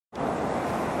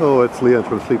Oh, it's Leon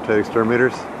from Sleep Tight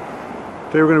Exterminators.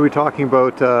 Today we're going to be talking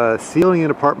about sealing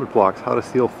in apartment blocks, how to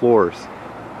seal floors.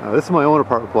 This is my own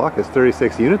apartment block. It's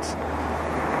 36 units.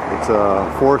 It's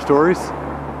 4 stories.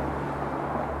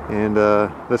 And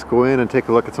let's go in and take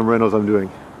a look at some renos I'm doing.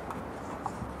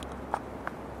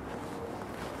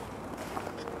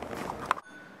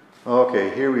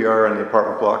 Okay, here we are on the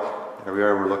apartment block. There we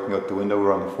are, we're looking out the window.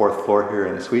 We're on the 4th floor here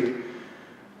in the suite.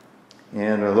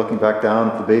 And we're looking back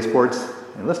down at the baseboards.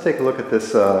 And let's take a look at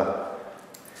this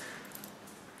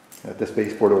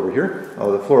baseboard over here.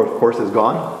 Oh, the floor, of course, is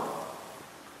gone.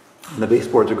 And the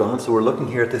baseboards are gone, so we're looking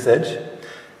here at this edge.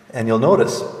 And you'll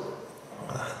notice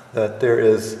that there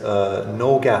is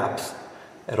no gaps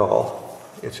at all.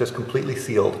 It's just completely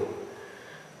sealed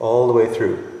all the way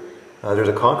through. There's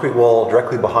a concrete wall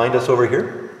directly behind us over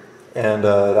here, and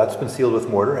that's been sealed with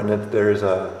mortar. And then there's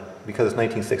because it's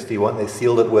 1961, they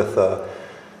sealed it with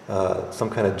some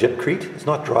kind of gypcrete. It's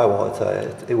not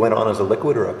drywall. It went on as a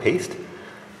liquid or a paste.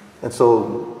 And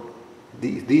so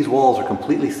these walls are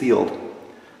completely sealed,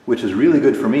 which is really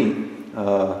good for me.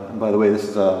 And by the way, this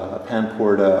is a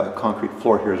pan-poured concrete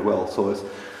floor here as well. So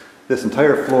this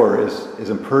entire floor is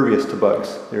impervious to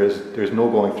bugs. There's no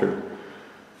going through.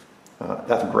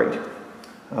 That's great.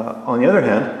 On the other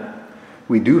hand,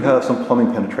 we do have some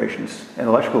plumbing penetrations and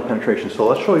electrical penetrations. So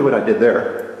let's show you what I did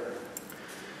there.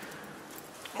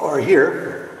 Or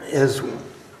here is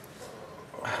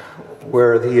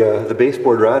where the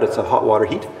baseboard are at. It's a hot water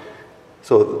heat.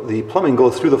 So the plumbing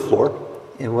goes through the floor.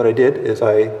 And what I did is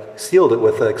I sealed it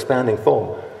with expanding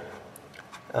foam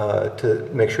to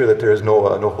make sure that there is no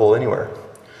hole anywhere.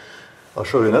 I'll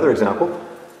show you another example.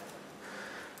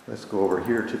 Let's go over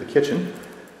here to the kitchen.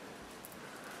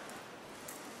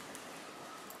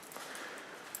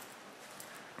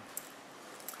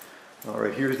 All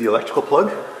right, here's the electrical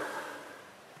plug.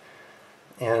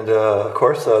 And of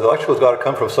course, the electrical's got to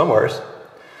come from somewhere.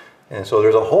 And so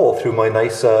there's a hole through my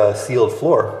nice sealed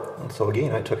floor. And so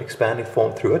again, I took expanding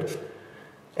foam through it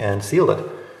and sealed it.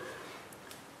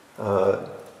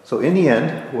 So in the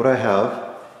end, what I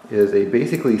have is a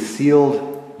basically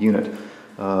sealed unit.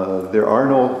 There are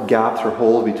no gaps or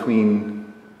holes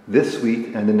between this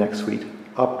suite and the next suite,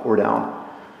 up or down,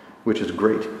 which is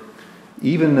great.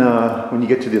 Even when you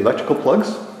get to the electrical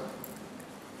plugs,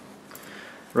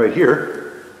 right here,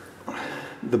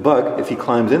 the bug, if he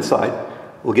climbs inside,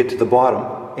 will get to the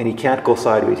bottom and he can't go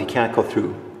sideways, he can't go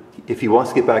through. If he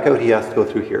wants to get back out, he has to go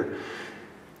through here.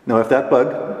 Now if that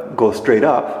bug goes straight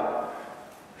up,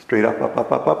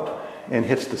 up, and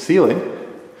hits the ceiling,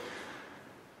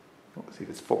 let's see if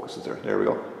it focuses there, there we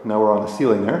go. Now we're on the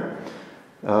ceiling there.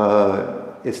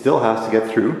 It still has to get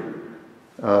through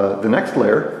the next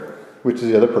layer, which is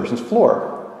the other person's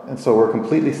floor. And so we're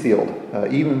completely sealed,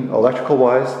 even electrical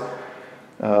wise,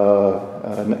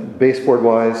 baseboard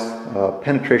wise,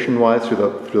 penetration wise through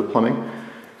the plumbing.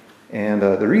 And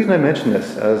the reason I mention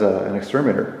this as an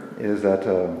exterminator is that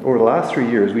over the last 3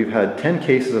 years we've had 10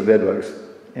 cases of bed bugs,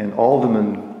 and all of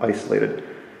them been isolated.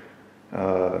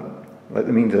 That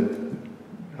means that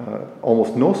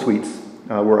almost no suites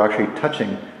were actually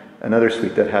touching another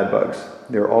suite that had bugs.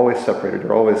 They're always separated,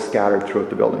 they're always scattered throughout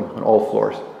the building on all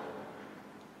floors.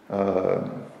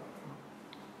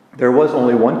 There was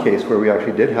only one case where we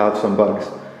actually did have some bugs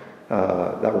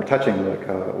that were touching, like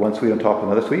one suite on top of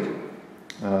another suite.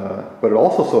 But it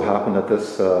also so happened that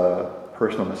this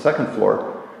person on the 2nd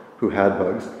floor who had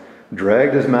bugs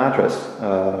dragged his mattress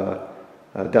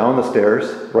down the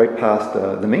stairs right past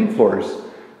the main floor's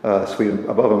suite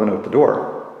above him and out the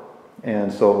door.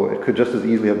 And so it could just as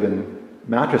easily have been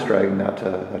mattress dragging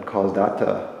that caused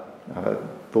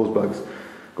those bugs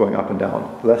going up and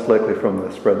down. Less likely from the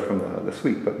spread from the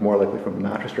suite, but more likely from the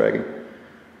mattress dragging.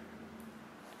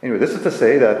 Anyway, this is to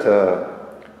say that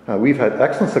we've had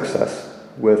excellent success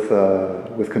with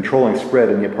controlling spread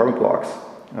in the apartment blocks,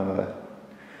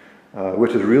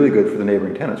 which is really good for the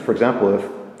neighboring tenants. For example,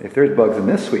 if there's bugs in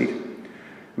this suite,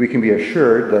 we can be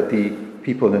assured that the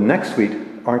people in the next suite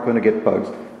aren't going to get bugs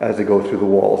as they go through the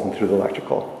walls and through the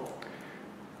electrical.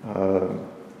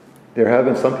 There have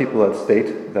been some people that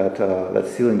state that that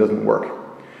sealing doesn't work.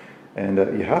 And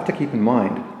you have to keep in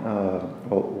mind,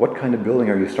 well, what kind of building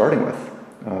are you starting with?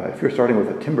 If you're starting with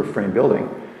a timber frame building,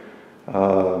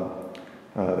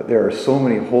 there are so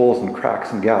many holes and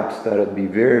cracks and gaps that it'd be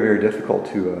very, very difficult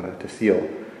to seal.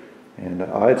 And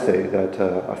I'd say that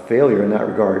a failure in that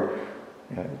regard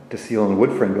to seal in a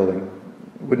wood frame building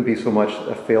wouldn't be so much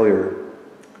a failure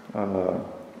of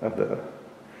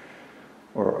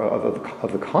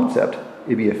the concept.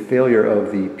 It'd be a failure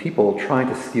of the people trying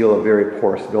to seal a very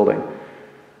porous building.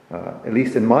 At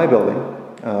least in my building,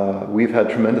 we've had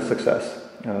tremendous success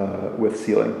with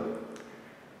sealing.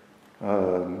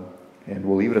 And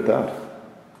we'll leave it at that.